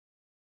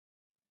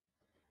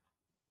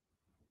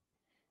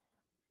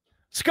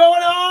What's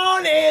going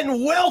on?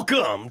 And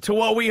welcome to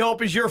what we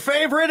hope is your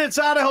favorite. It's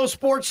Idaho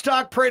Sports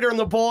Talk, Prater and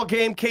the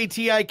Ballgame,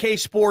 KTIK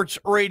Sports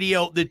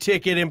Radio, The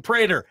Ticket. And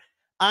Prater,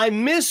 I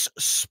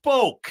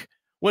misspoke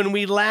when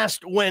we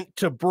last went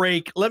to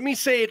break. Let me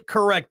say it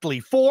correctly.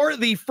 For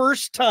the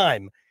first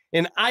time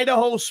in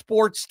Idaho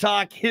Sports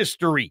Talk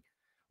history,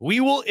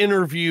 we will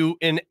interview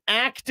an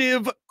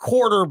active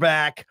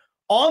quarterback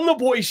on the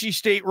Boise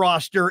State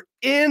roster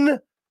in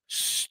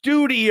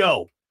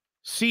studio.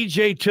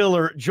 CJ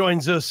Tiller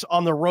joins us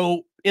on the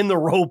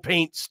row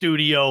paint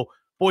studio,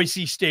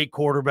 Boise State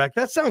quarterback.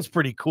 That sounds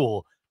pretty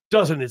cool,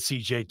 doesn't it,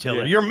 CJ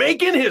Tiller? Yeah. You're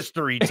making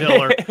history,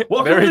 Tiller.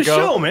 Welcome to the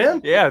show,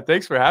 man. Yeah,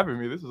 thanks for having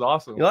me. This is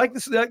awesome. You like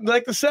this?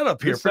 Like the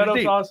setup here? The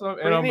setup's awesome,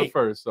 and I'm the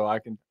first, so I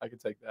can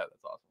take that.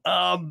 That's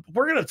awesome.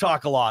 We're gonna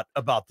talk a lot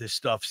about this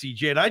stuff,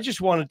 CJ. And I just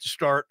wanted to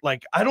start.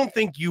 I don't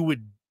think you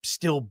would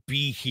still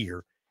be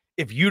here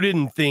if you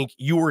didn't think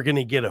you were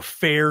gonna get a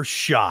fair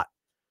shot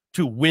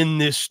to win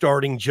this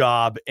starting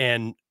job.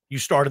 And you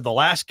started the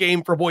last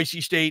game for Boise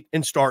State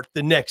and start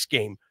the next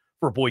game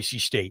for Boise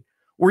State.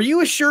 Were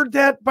you assured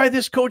that by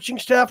this coaching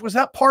staff? Was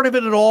that part of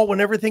it at all when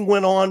everything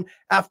went on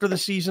after the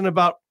season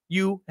about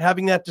you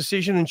having that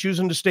decision and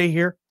choosing to stay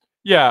here?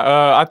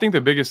 Yeah, I think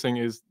the biggest thing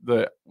is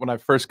when I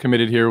first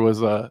committed here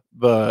was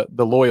the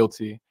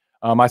loyalty.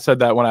 I said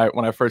that when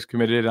I first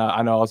committed.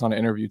 I know I was on an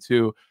interview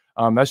too.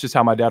 That's just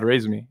how my dad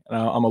raised me.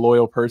 I'm a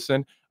loyal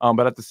person,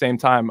 but at the same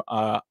time,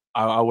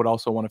 I would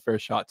also want a fair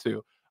shot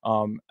too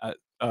at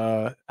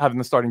having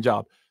the starting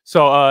job.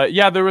 So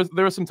yeah, there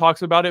was some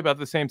talks about it, but at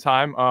the same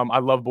time, I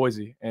love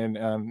Boise,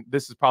 and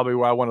this is probably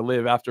where I want to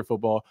live after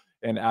football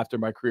and after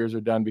my careers are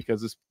done,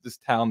 because this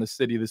town, this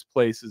city, this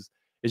place is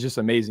just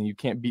amazing. You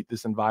can't beat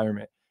this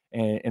environment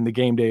and the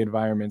game day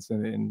environments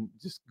and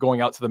just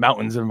going out to the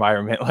mountains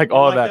environment, like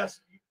all of that.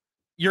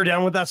 You're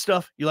down with that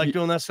stuff? You like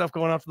doing that stuff,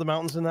 going out to the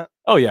mountains and that?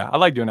 Oh, yeah. I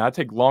like doing that. I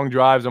take long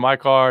drives in my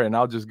car, and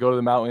I'll just go to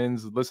the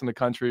mountains, listen to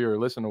country or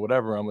listen to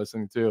whatever I'm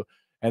listening to,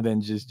 and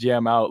then just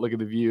jam out, look at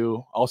the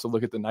view, also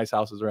look at the nice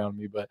houses around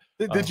me. But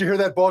did you hear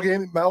that ball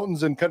game?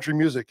 Mountains and country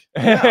music.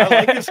 Yeah, I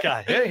like this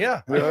guy.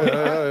 Yeah.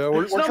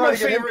 We're trying my to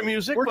favorite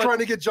music. We're trying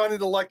to get Johnny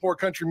to like more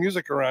country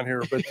music around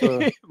here. But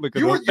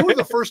you were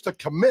the first to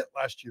commit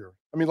last year.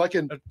 I mean, like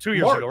in 2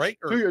 years ago, right?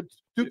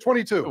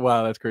 22.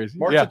 Wow, that's crazy.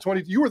 March of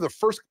 22. You were the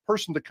first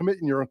person to commit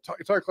in your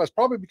entire class,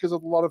 probably because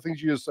of a lot of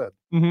things you just said.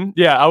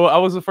 Yeah, I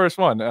was the first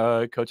one.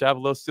 Coach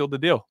Avalo sealed the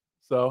deal.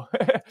 So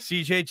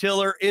CJ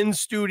Tiller in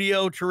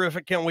studio.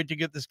 Terrific. Can't wait to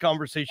get this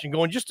conversation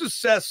going. Just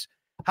assess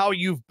how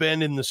you've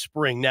been in the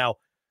spring. Now,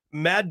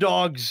 Mad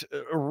Dog's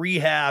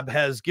rehab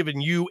has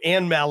given you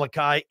and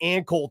Malachi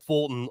and Colt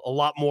Fulton a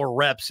lot more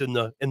reps in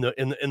the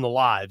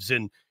lives.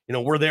 And,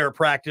 we're there at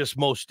practice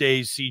most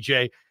days,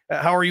 CJ.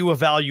 How are you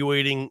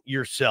evaluating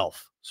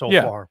yourself so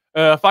far?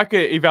 If I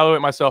could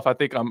evaluate myself, I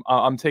think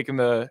I'm taking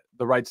the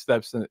right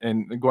steps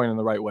and going in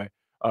the right way.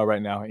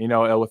 Right now,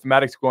 with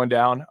Maddox going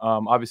down,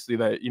 obviously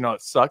that,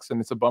 it sucks and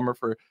it's a bummer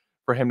for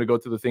him to go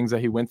through the things that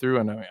he went through.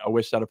 And I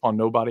wish that upon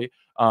nobody.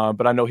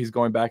 But I know he's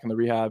going back in the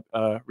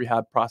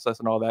rehab process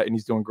and all that, and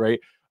he's doing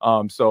great.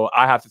 So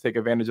I have to take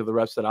advantage of the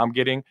reps that I'm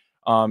getting.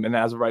 And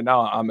as of right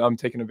now, I'm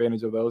taking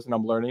advantage of those and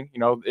I'm learning.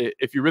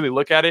 If you really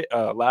look at it,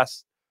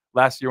 last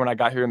year when I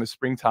got here in the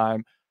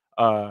springtime,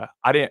 I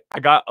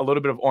got a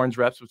little bit of orange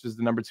reps, which is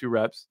the number 2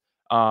 reps.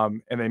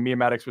 And then me and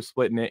Maddox were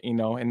splitting it,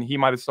 and he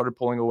might have started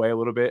pulling away a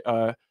little bit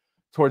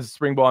towards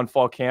spring ball and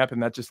fall camp,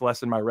 and that just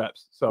lessened my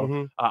reps.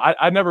 So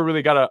I never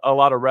really got a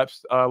lot of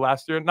reps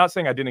last year. Not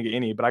saying I didn't get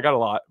any, but I got a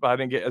lot, but I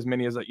didn't get as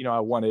many as I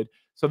wanted.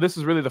 So this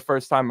is really the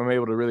first time I'm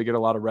able to really get a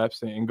lot of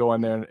reps and go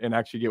in there and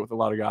actually get with a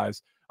lot of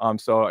guys.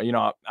 So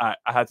I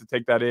had to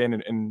take that in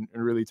and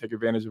really take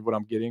advantage of what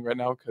I'm getting right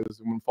now, because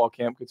when fall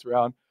camp gets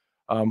around,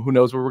 who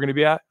knows where we're going to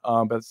be at.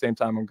 But at the same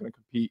time, I'm going to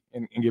compete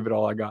and give it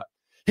all I got.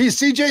 He's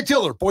CJ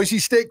Tiller, Boise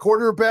State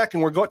quarterback,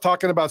 and we're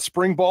talking about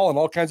spring ball and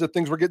all kinds of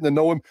things. We're getting to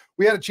know him.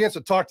 We had a chance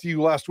to talk to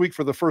you last week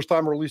for the first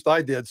time, or at least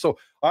I did. So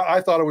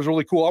I thought it was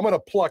really cool. I'm going to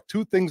pluck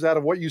 2 things out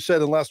of what you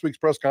said in last week's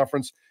press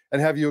conference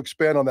and have you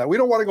expand on that. We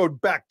don't want to go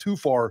back too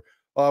far.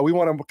 We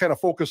want to kind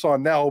of focus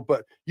on now,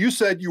 but you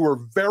said you were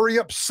very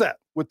upset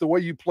with the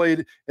way you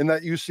played in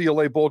that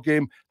UCLA bowl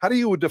game. How do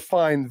you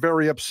define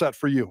very upset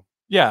for you?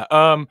 Yeah.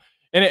 And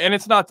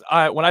it's not,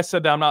 when I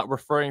said that, I'm not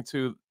referring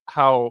to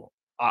how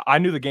I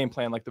knew the game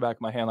plan like the back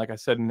of my hand, like I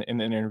said in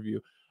an interview.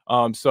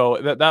 So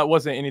that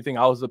wasn't anything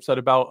I was upset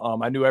about.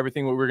 I knew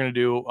everything what we were going to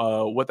do,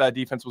 what that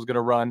defense was going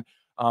to run.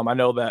 I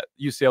know that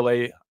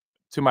UCLA,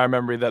 to my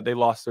memory, that they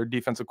lost their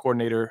defensive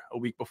coordinator a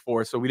week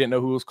before, so we didn't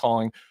know who was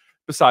calling.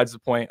 Besides the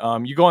point,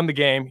 you go in the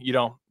game, you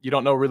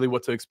don't know really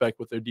what to expect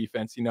with their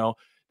defense.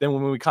 Then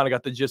when we kind of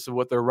got the gist of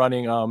what they're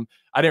running,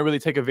 I didn't really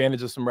take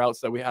advantage of some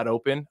routes that we had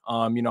open.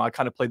 I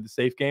kind of played the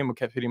safe game and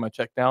kept hitting my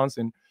checkdowns.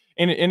 And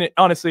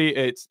honestly,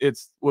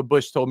 it's what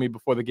Bush told me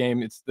before the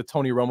game. It's the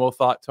Tony Romo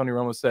thought. Tony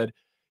Romo said,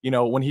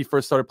 when he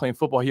first started playing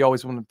football, he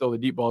always wanted to throw the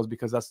deep balls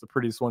because that's the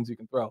prettiest ones you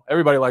can throw.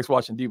 Everybody likes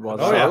watching deep balls.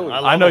 Oh, so yeah.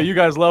 I know you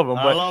guys love them,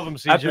 I but love them,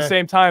 at the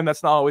same time,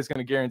 that's not always going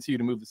to guarantee you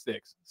to move the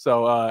sticks.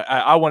 So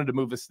I wanted to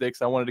move the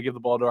sticks. I wanted to give the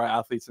ball to our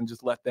athletes and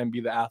just let them be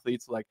the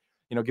athletes. Like,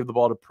 give the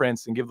ball to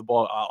Prince and give the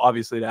ball,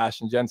 obviously, to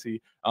Ashton Jency,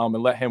 and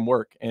let him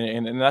work.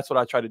 And that's what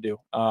I try to do.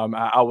 I'm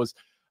not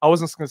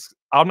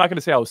going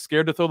to say I was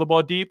scared to throw the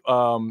ball deep,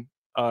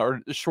 or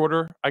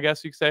shorter, I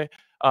guess you could say.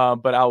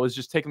 But I was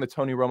just taking the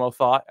Tony Romo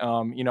thought,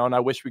 and I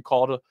wish we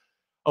called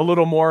a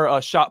little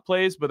more shot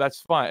plays, but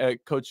that's fine.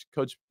 Coach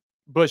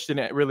Bush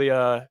didn't really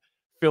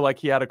feel like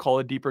he had to call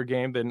a deeper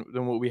game than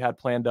what we had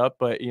planned up.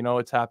 But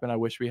it's happened. I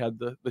wish we had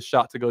the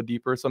shot to go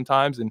deeper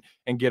sometimes and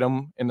get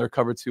them in their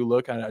cover 2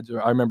 look. I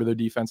remember their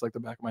defense like the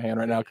back of my hand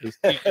right now because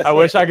I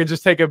wish I could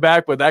just take it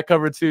back. But that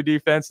cover 2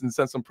 defense and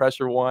send some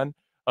pressure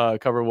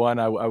cover 1.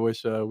 I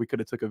wish we could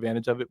have took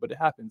advantage of it, but it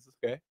happens.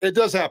 Okay, it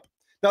does happen.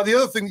 Now, the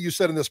other thing that you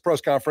said in this press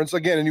conference,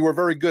 again, and you were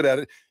very good at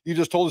it, you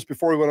just told us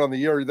before we went on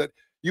the air that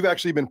you've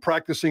actually been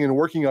practicing and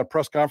working on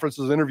press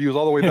conferences, interviews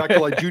all the way back to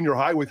like junior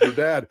high with your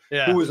dad,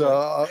 who was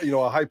a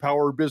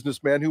high-powered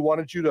businessman who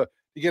wanted you to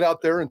get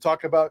out there and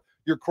talk about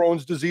your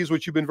Crohn's disease,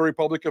 which you've been very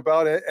public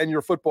about, and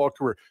your football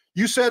career.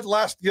 You said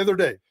the other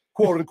day,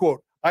 quote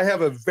unquote, I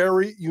have a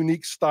very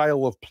unique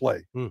style of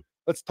play.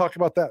 Let's talk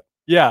about that.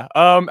 Yeah,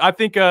 I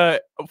think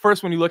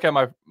first when you look at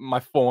my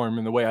form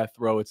and the way I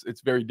throw,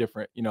 it's very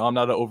different. I'm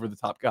not an over the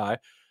top guy.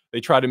 They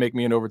try to make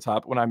me an over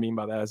top. What I mean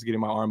by that is getting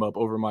my arm up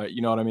over my,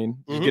 you know what I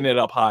mean, just getting it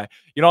up high.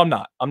 I'm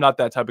not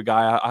that type of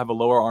guy. I have a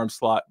lower arm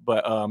slot,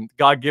 but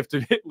God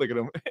gifted me. Look at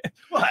him.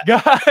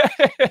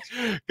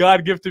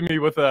 God gifted me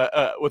with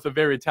a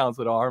very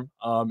talented arm.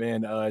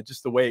 And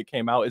just the way it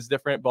came out is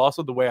different, but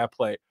also the way I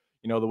play.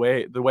 The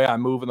way I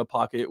move in the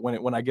pocket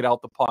when I get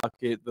out the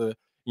pocket,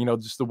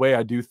 just the way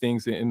I do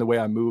things and the way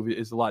I move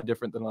is a lot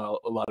different than a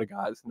lot of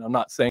guys. And I'm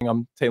not saying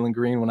I'm Taylor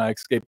Green when I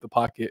escape the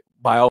pocket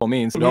by all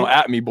means. Don't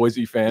at me,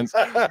 Boise fans.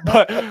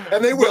 But,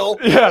 and they will.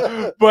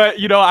 Yeah. But,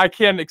 I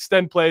can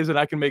extend plays and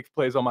I can make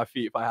plays on my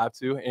feet if I have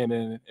to. And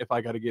then if I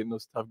got to get in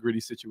those tough,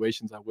 gritty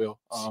situations, I will.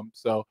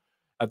 So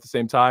at the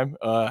same time,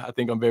 I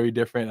think I'm very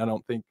different. I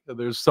don't think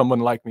there's someone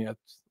like me.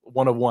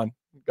 One of one.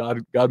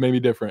 God made me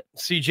different.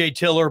 CJ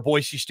Tiller,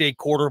 Boise State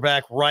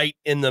quarterback, right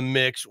in the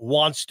mix,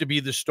 wants to be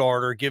the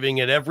starter, giving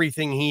it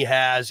everything he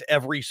has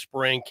every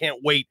spring. Can't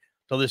wait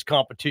till this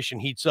competition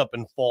heats up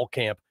in fall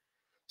camp.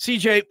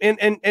 CJ,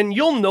 and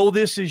you'll know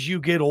this as you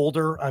get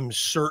older, I'm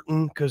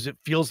certain, because it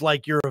feels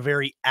like you're a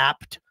very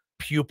apt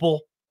pupil.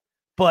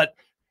 But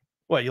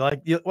you're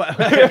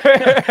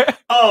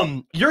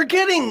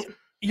getting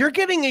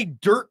a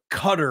dirt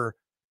cutter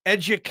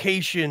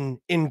education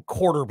in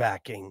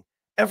quarterbacking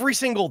every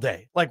single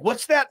day. Like,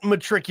 what's that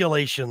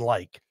matriculation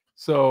like?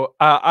 So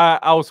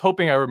I was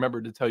hoping I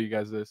remembered to tell you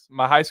guys this.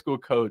 My high school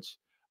coach,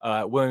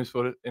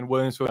 Williamsville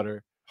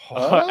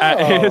at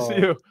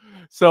ASU.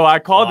 So I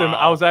called him.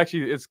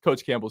 It's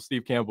Coach Campbell,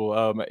 Steve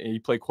Campbell. He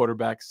played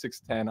quarterback,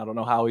 6'10". I don't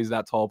know how he's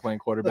that tall playing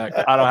quarterback.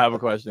 I don't have a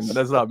question.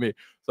 That's not me.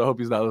 So I hope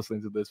he's not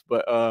listening to this.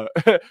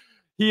 But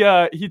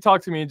he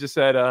talked to me and just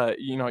said,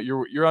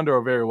 you're under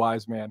a very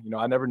wise man.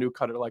 I never knew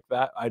Cutter like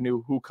that. I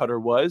knew who Cutter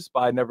was,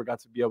 but I never got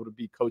to be able to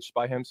be coached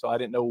by him. So I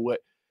didn't know what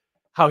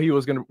he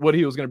was gonna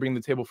bring to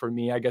the table for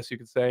me, I guess you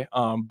could say.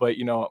 But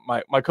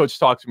my coach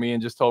talked to me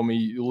and just told me,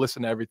 you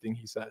listen to everything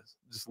he says.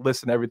 Just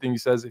listen to everything he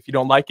says. If you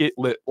don't like it,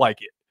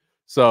 like it.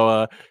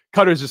 So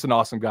Cutter's just an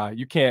awesome guy.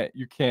 You can't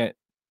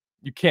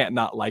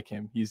not like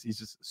him. He's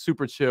just a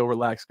super chill,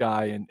 relaxed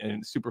guy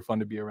and super fun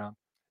to be around.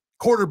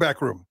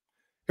 Quarterback room.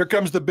 Here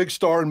comes the big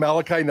star in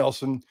Malachi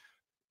Nelson.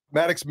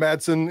 Maddox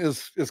Madsen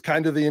is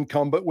kind of the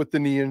incumbent with the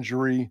knee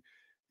injury.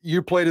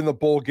 You played in the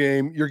bowl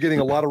game. You're getting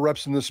a lot of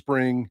reps in the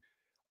spring.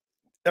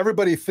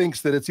 Everybody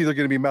thinks that it's either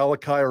going to be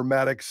Malachi or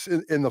Maddox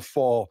in the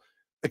fall,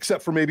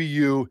 except for maybe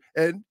you.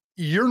 And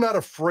you're not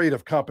afraid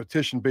of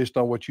competition based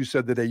on what you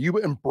said today. You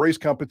embrace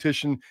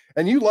competition,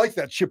 and you like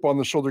that chip on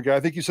the shoulder guy. I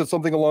think you said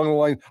something along the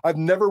line, I've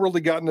never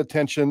really gotten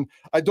attention.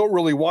 I don't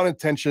really want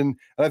attention.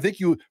 And I think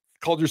you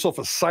called yourself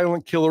a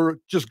silent killer,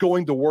 just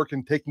going to work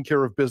and taking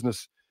care of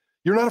business.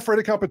 You're not afraid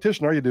of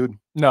competition, are you, dude?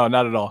 No,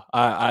 not at all.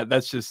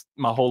 That's just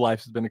my whole life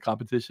has been a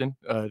competition,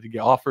 to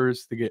get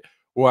offers, to get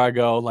where I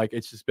go. Like,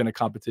 it's just been a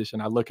competition.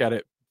 I look at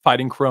it.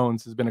 Fighting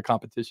Crohn's has been a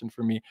competition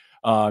for me.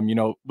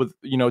 With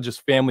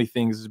just family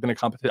things has been a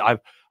competition.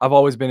 I've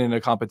always been in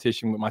a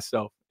competition with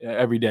myself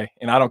every day,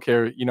 and I don't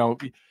care.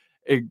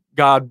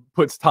 God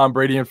puts Tom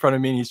Brady in front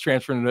of me and he's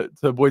transferring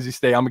to Boise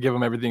State. I'm gonna give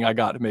him everything I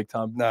got to make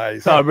Tom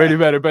Brady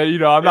better. But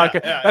I'm not.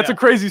 That's a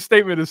crazy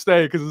statement to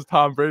say because it's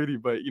Tom Brady.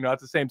 But at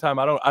the same time,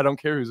 I don't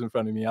care who's in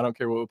front of me. I don't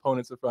care what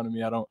opponents in front of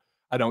me.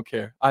 I don't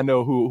care. I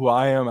know who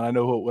I am, and I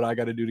know what I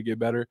got to do to get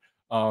better.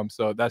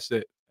 So that's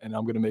it. And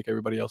I'm going to make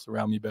everybody else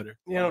around me better.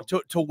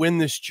 To win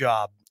this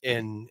job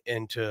and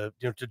to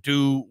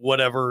do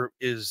whatever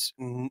is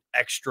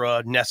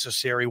extra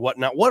necessary,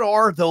 whatnot. What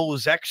are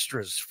those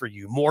extras for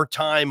you? More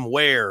time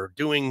where?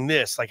 Doing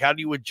this? Like, how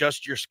do you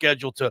adjust your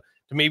schedule to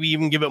maybe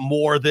even give it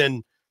more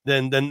than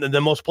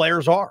most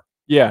players are?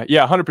 Yeah,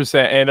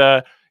 100%.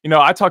 And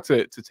I talked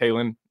to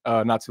Talon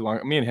not too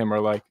long. Me and him are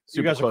like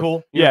super you guys close. are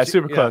cool. Yeah,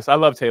 super close. I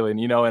love Talon.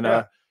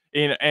 Yeah.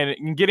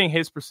 And getting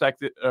his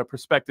perspective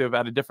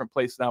at a different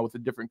place now with a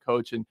different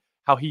coach and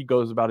how he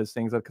goes about his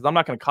things. Because I'm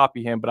not going to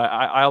copy him, but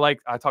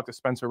I talked to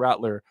Spencer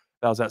Rattler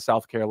that was at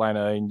South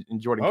Carolina and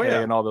Jordan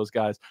Kay and all those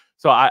guys.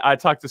 So I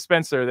talked to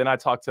Spencer, then I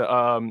talked to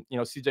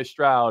CJ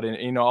Stroud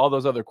and all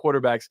those other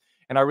quarterbacks,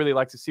 and I really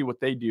like to see what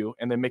they do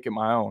and then make it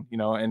my own.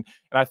 And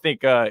I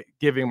think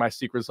giving my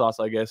secret sauce,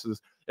 I guess,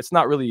 is it's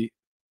not really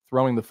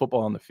throwing the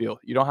football on the field.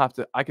 You don't have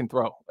to. I can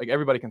throw. Like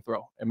everybody can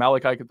throw. And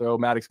Malachi can throw.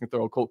 Maddox can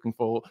throw. Colt can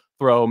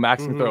throw.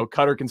 Max can throw.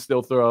 Cutter can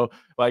still throw.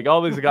 Like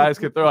all these guys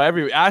can throw.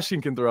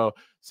 Ashton can throw.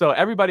 So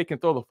everybody can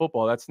throw the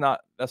football. That's not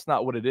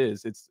what it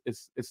is.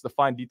 It's the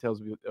fine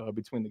details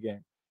between the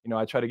game.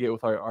 I try to get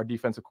with our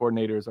defensive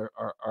coordinators,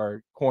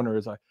 our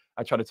corners.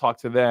 I try to talk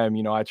to them.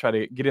 I try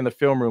to get in the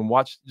film room,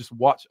 watch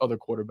other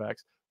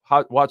quarterbacks,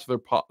 watch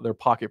their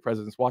pocket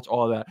presence, watch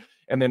all of that,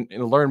 and then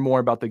learn more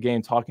about the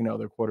game, talking to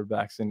other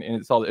quarterbacks. And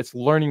it's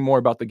learning more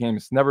about the game.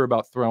 It's never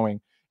about throwing.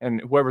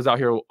 And whoever's out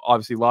here,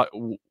 obviously,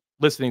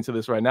 listening to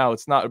this right now,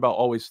 it's not about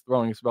always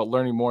throwing. It's about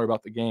learning more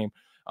about the game.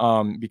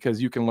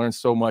 Because you can learn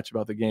so much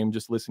about the game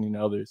just listening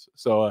to others.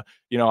 So,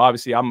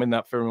 obviously I'm in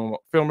that film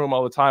room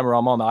all the time, or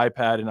I'm on the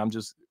iPad and I'm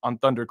just on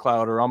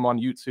Thundercloud, or I'm on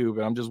YouTube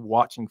and I'm just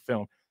watching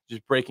film,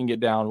 just breaking it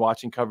down,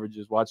 watching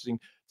coverages, watching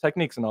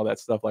techniques and all that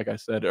stuff, like I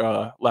said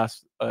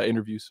last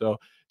interview. So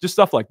just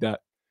stuff like that.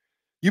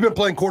 You've been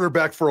playing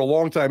quarterback for a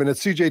long time, and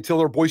it's CJ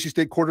Tiller, Boise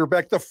State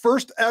quarterback, the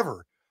first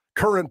ever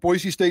current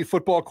Boise State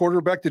football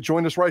quarterback to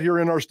join us right here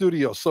in our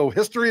studio. So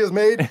history is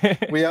made.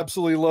 We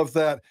absolutely love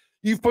that.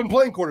 You've been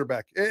playing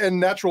quarterback, and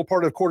natural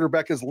part of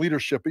quarterback is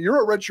leadership. But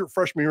you're a redshirt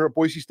freshman here at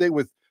Boise State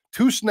with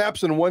 2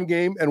 snaps in one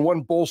game and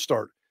 1 bowl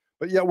start.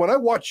 But yet, when I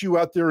watch you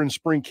out there in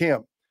spring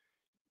camp,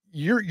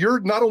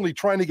 you're not only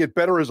trying to get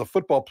better as a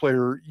football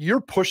player,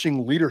 you're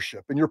pushing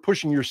leadership, and you're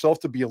pushing yourself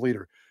to be a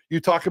leader. You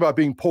talk about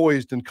being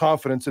poised and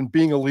confidence and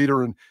being a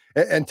leader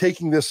and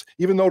taking this,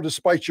 even though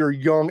despite your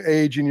young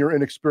age and your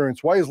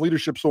inexperience. Why is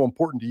leadership so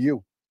important to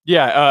you?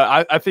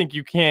 Yeah, I think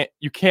you can't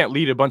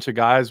lead a bunch of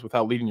guys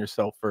without leading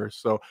yourself first.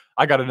 So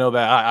I got to know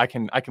that I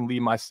can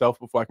lead myself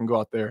before I can go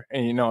out there.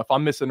 And if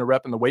I'm missing a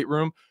rep in the weight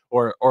room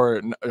or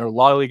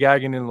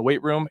lollygagging in the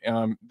weight room,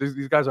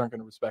 these guys aren't going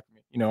to respect me.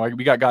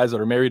 We got guys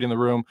that are married in the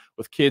room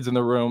with kids in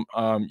the room.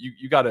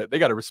 They got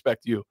to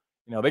respect you.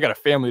 They got a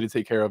family to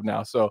take care of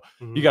now. So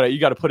you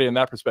got to put it in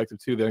that perspective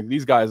too.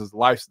 These guys'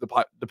 lives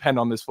depend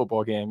on this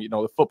football game,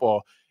 the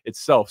football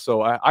itself.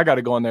 So I got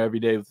to go in there every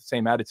day with the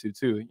same attitude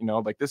too.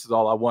 Like this is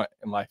all I want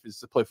in life is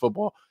to play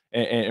football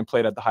and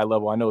play it at the high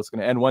level. I know it's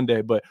going to end one day,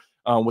 but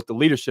with the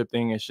leadership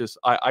thing, it's just,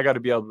 I got to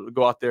be able to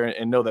go out there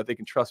and know that they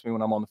can trust me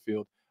when I'm on the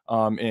field.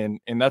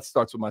 And that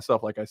starts with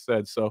myself, like I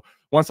said. So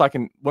once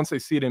they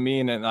see it in me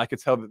and I can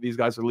tell that these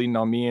guys are leaning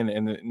on me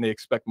and they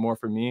expect more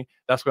from me,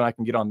 that's when I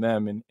can get on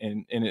them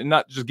and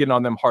not just getting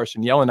on them harsh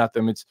and yelling at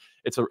them. It's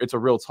a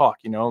real talk,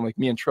 like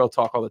me and Trell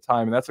talk all the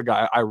time. And that's a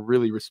guy I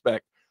really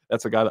respect.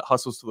 That's a guy that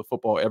hustles to the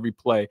football every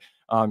play.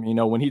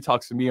 When he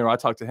talks to me or I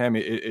talk to him,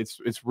 it's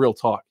real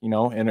talk,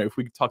 and if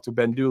we talk to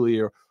Ben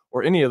Dooley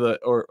or any of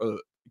or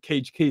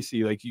Cage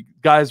Casey, like you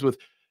guys with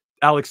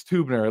Alex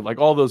Tubner, like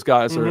all those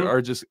guys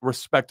are just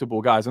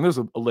respectable guys. And there's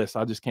a list.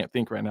 I just can't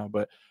think right now.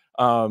 But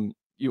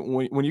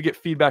when you get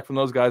feedback from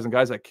those guys and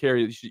guys that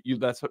carry you,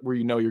 that's where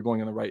you're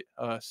going in the right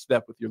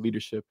step with your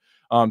leadership.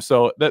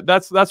 So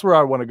that's where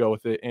I want to go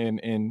with it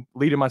and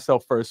leading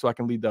myself first so I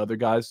can lead the other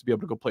guys to be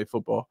able to go play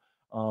football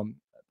at the end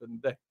of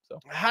the day. So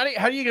how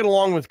do you get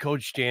along with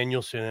Coach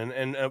Danielson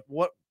and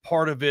what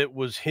part of it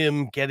was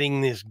him getting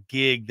this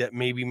gig that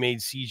maybe made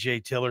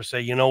CJ Tiller say,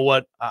 you know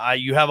what,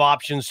 you have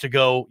options to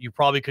go. You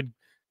probably could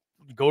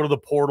go to the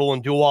portal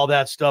and do all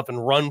that stuff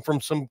and run from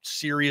some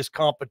serious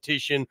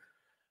competition.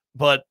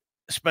 But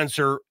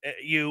Spencer,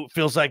 you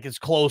feels like it's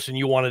close and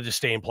you wanted to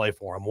stay and play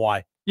for him.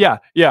 Why? Yeah.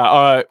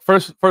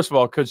 First of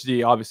all, Coach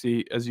D,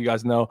 obviously, as you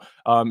guys know,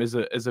 is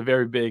a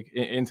very big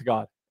into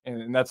God.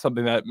 And that's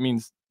something that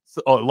means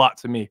a lot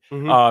to me.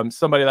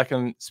 Somebody that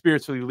can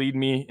spiritually lead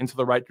me into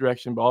the right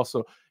direction, but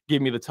also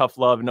give me the tough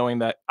love, knowing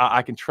that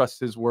I can trust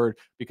his word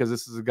because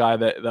this is a guy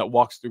that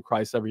walks through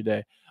Christ every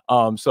day.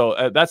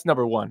 So that's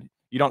number one.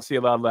 You don't see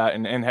a lot of that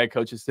in head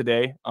coaches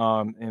today.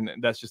 And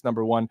that's just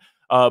number one.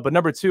 But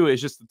number two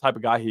is just the type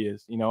of guy he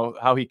is,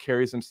 how he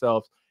carries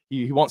himself.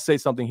 He won't say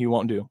something he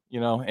won't do,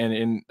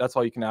 and that's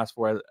all you can ask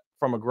for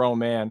from a grown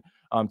man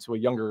to a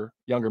younger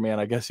man,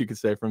 I guess you could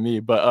say, from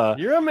me. But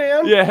you're a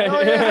man.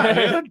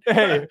 Yeah.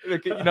 Hey,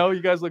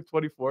 you guys look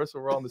 24, so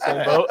we're all in the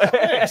same boat.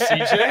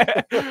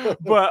 CJ.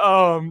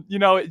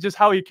 But just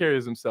how he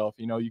carries himself,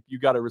 you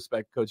got to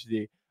respect Coach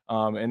D.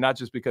 And not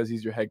just because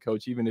he's your head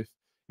coach, even if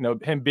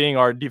him being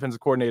our defensive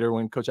coordinator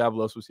when Coach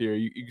Avalos was here,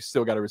 you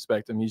still got to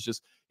respect him.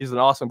 He's an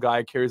awesome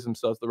guy, carries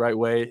himself the right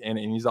way, and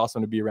he's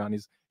awesome to be around.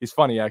 He's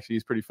funny, actually.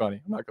 He's pretty funny.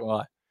 I'm not gonna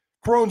lie.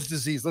 Crohn's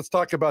disease. Let's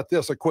talk about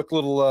this. A quick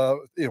little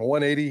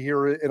 180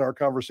 here in our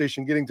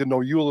conversation, getting to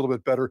know you a little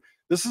bit better.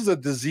 This is a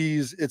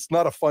disease. It's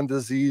not a fun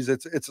disease.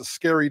 It's a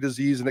scary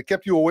disease, and it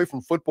kept you away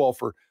from football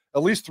for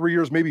at least 3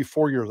 years, maybe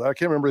 4 years. I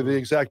can't remember the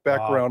exact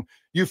background. Wow.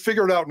 You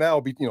figure it out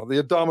now, you know, the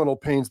abdominal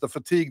pains, the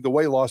fatigue, the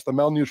weight loss, the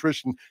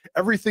malnutrition,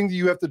 everything that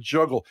you have to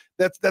juggle.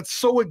 That's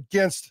so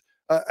against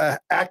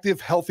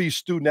active, healthy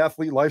student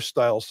athlete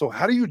lifestyle. So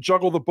how do you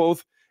juggle the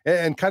both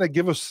and kind of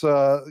give us,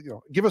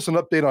 give us an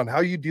update on how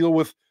you deal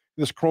with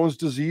this Crohn's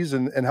disease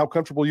and how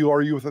comfortable you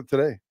are with it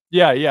today?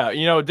 Yeah.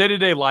 You know,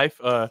 day-to-day life,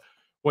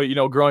 well, you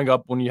know, growing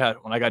up when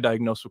I got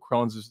diagnosed with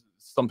Crohn's, is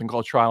something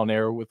called trial and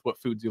error with what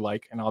foods you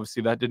like. And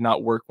obviously that did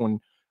not work when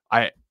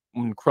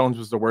Crohn's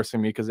was the worst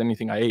in me, because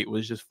anything I ate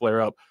was just flare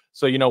up.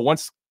 So, you know,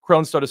 once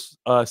Crohn's started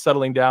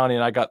settling down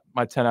and I got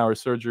my 10-hour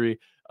surgery,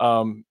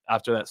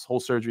 after that whole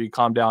surgery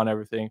calmed down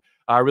everything,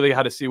 I really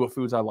had to see what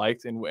foods I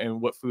liked and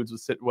what foods would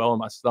sit well in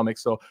my stomach.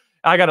 So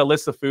I got a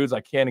list of foods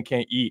I can and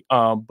can't eat.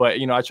 But,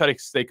 you know, I try to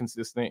stay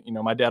consistent. You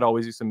know, my dad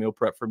always used to meal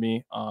prep for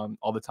me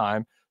all the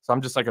time. So I'm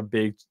just like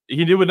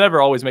he would never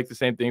always make the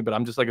same thing, but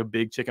I'm just like a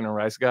big chicken and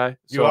rice guy.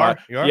 So you are?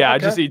 Yeah, okay. I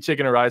just eat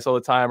chicken and rice all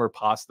the time, or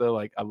pasta.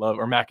 Like I love,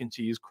 or mac and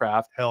cheese,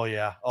 Kraft. Hell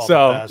yeah.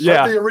 So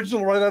yeah, the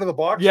original right out of the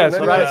box. Yes,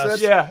 right.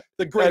 Yeah,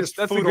 the greatest.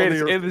 That's food the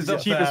greatest. It is the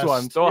cheapest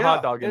one. Throw a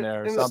hot dog in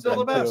there or something. Still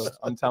the best. Too,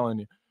 I'm telling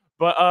you.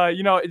 But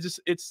you know,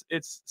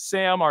 it's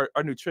Sam, our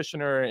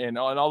nutritioner, and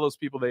all those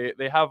people.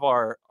 They have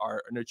our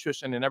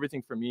nutrition and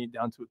everything for me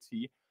down to a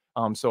T.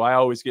 So I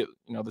always get,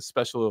 you know, the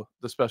special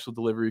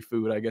delivery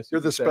food, I guess.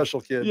 You're the special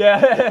kid.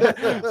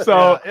 Yeah.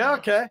 So yeah,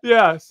 okay.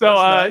 Yeah. So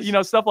nice. you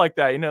know, stuff like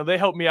that. You know, they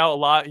help me out a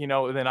lot. You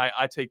know, and then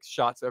I take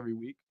shots every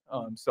week.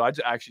 So I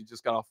actually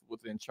just got off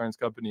with the insurance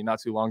company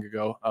not too long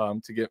ago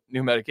to get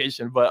new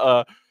medication.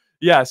 But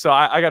yeah, so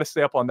I got to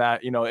stay up on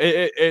that. You know,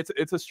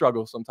 it's a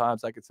struggle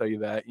sometimes. I could tell you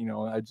that. You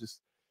know,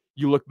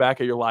 you look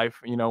back at your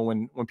life. You know,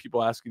 when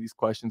people ask you these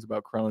questions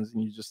about Crohn's,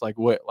 and you just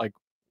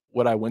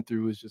what I went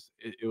through was just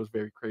it was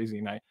very crazy,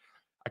 and I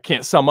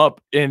can't sum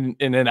up in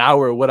an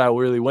hour what I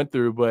really went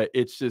through, but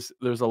it's just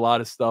there's a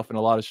lot of stuff and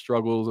a lot of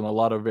struggles and a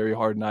lot of very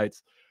hard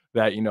nights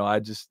that, you know,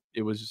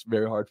 it was just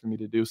very hard for me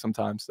to do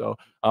sometimes. So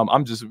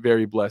I'm just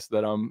very blessed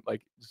that I'm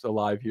like just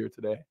alive here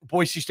today.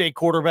 Boise State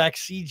quarterback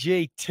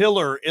CJ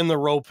Tiller in the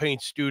Row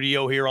Paint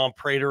studio here on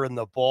Prater in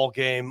the Ball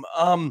Game.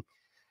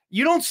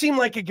 You don't seem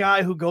like a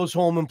guy who goes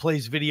home and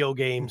plays video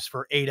games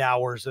for 8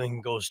 hours and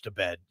then goes to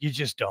bed. You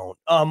just don't.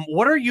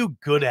 What are you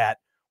good at?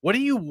 What do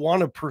you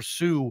want to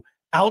pursue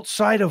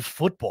outside of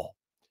football?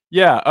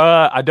 Yeah,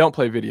 I don't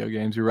play video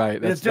games. You're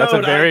right. That's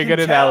a very good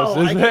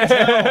analysis.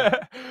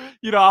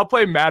 You know, I'll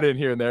play Madden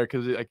here and there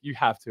because like you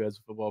have to as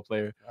a football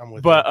player. I'm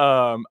with but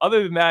you.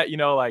 Other than that, you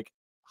know, like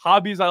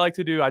hobbies I like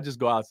to do, I just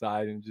go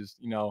outside and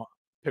just, you know,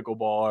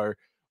 pickleball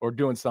or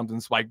doing something,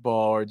 spike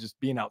ball, or just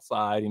being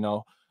outside, you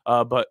know.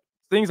 But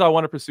things I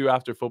want to pursue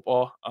after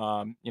football,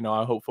 you know,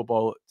 I hope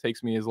football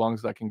takes me as long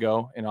as I can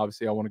go, and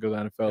obviously I want to go to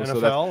the NFL.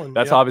 So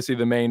that's obviously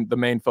the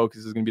main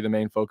focus is going to be the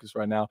main focus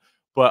right now.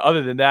 But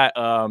other than that,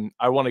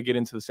 I want to get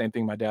into the same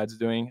thing my dad's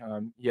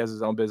doing. He has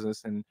his own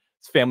business and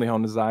it's family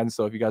home design.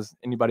 So if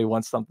anybody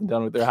wants something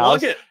done with their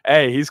house,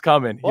 hey, he's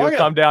coming. He'll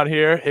come down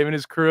here, him and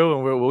his crew,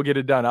 and we'll get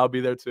it done. I'll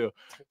be there too.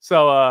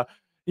 So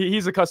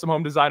he's a custom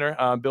home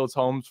designer, builds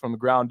homes from the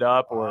ground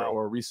up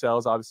or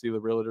resells, obviously the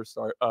realtor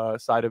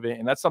side of it.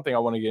 And that's something I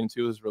want to get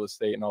into, is real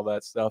estate and all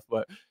that stuff.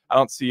 But I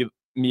don't see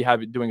me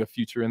doing a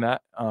future in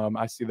that.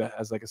 I see that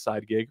as like a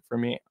side gig for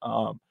me.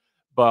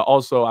 But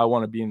also I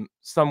want to be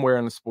somewhere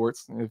in the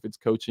sports, if it's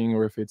coaching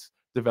or if it's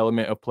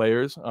development of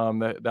players.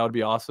 That would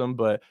be awesome.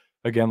 But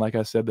again, like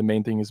I said, the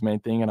main thing is main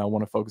thing, and I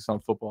want to focus on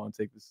football and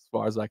take this as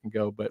far as I can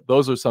go. But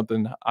those are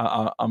something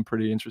I'm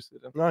pretty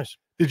interested in. Nice.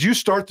 Did you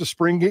start the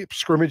spring game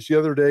scrimmage the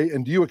other day,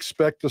 and do you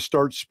expect to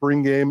start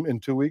spring game in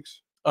 2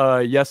 weeks?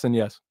 Yes and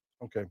yes.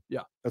 Okay.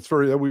 Yeah. That's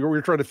we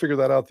were trying to figure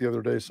that out the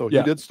other day. So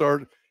you did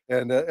start.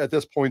 And at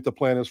this point, the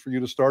plan is for you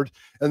to start.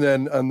 And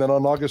then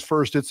on August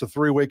 1st, it's a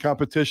 3-way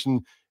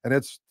competition, and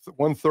it's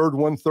 1/3,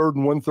 1/3,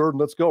 and 1/3. And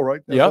let's go, right?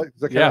 Yeah.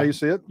 Is that kind of how you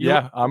see it?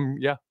 Yeah.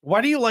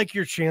 Why do you like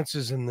your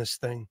chances in this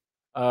thing?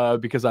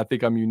 Because I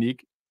think I'm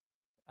unique.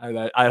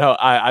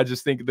 I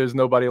just think there's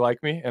nobody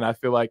like me, and I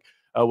feel like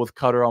with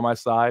Cutter on my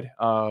side,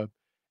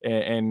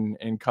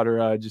 and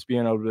Cutter just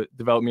being able to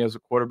develop me as a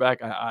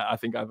quarterback, I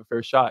think I have a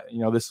fair shot. You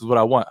know, this is what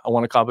I want. I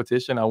want a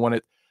competition. I want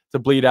it to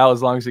bleed out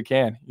as long as it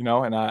can, you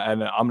know, and I'm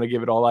going to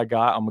give it all I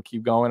got. I'm going to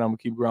keep going. I'm going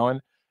to keep growing,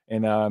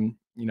 and,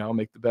 you know,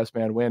 make the best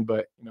man win.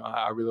 But, you know,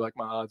 I really like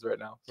my odds right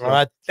now.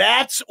 So.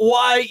 That's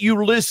why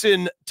you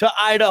listen to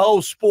Idaho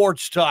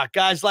Sports Talk.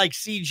 Guys like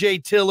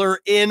CJ Tiller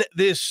in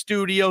this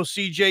studio.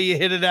 CJ, you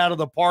hit it out of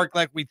the park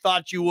like we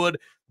thought you would.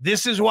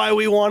 This is why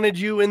we wanted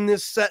you in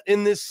this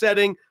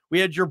setting. We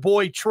had your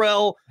boy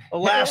Trell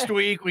last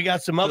week. We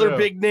got some other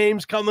big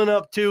names coming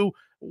up too.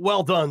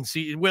 Well done,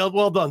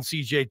 well done,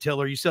 CJ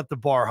Tiller. You set the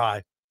bar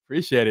high.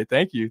 Appreciate it.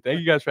 Thank you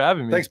guys for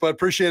having me. Thanks, bud.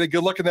 Appreciate it.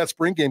 Good luck in that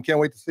spring game. Can't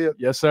wait to see it.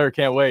 Yes, sir.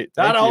 Can't wait.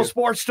 Idaho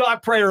Sports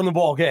Talk, Prater in the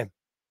Ball Game.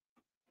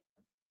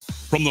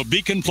 From the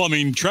Beacon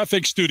Plumbing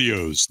Traffic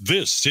Studios,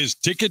 this is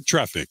Ticket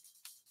Traffic.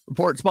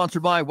 Report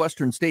sponsored by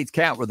Western States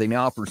Cat, where they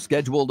now offer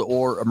scheduled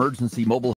or emergency mobile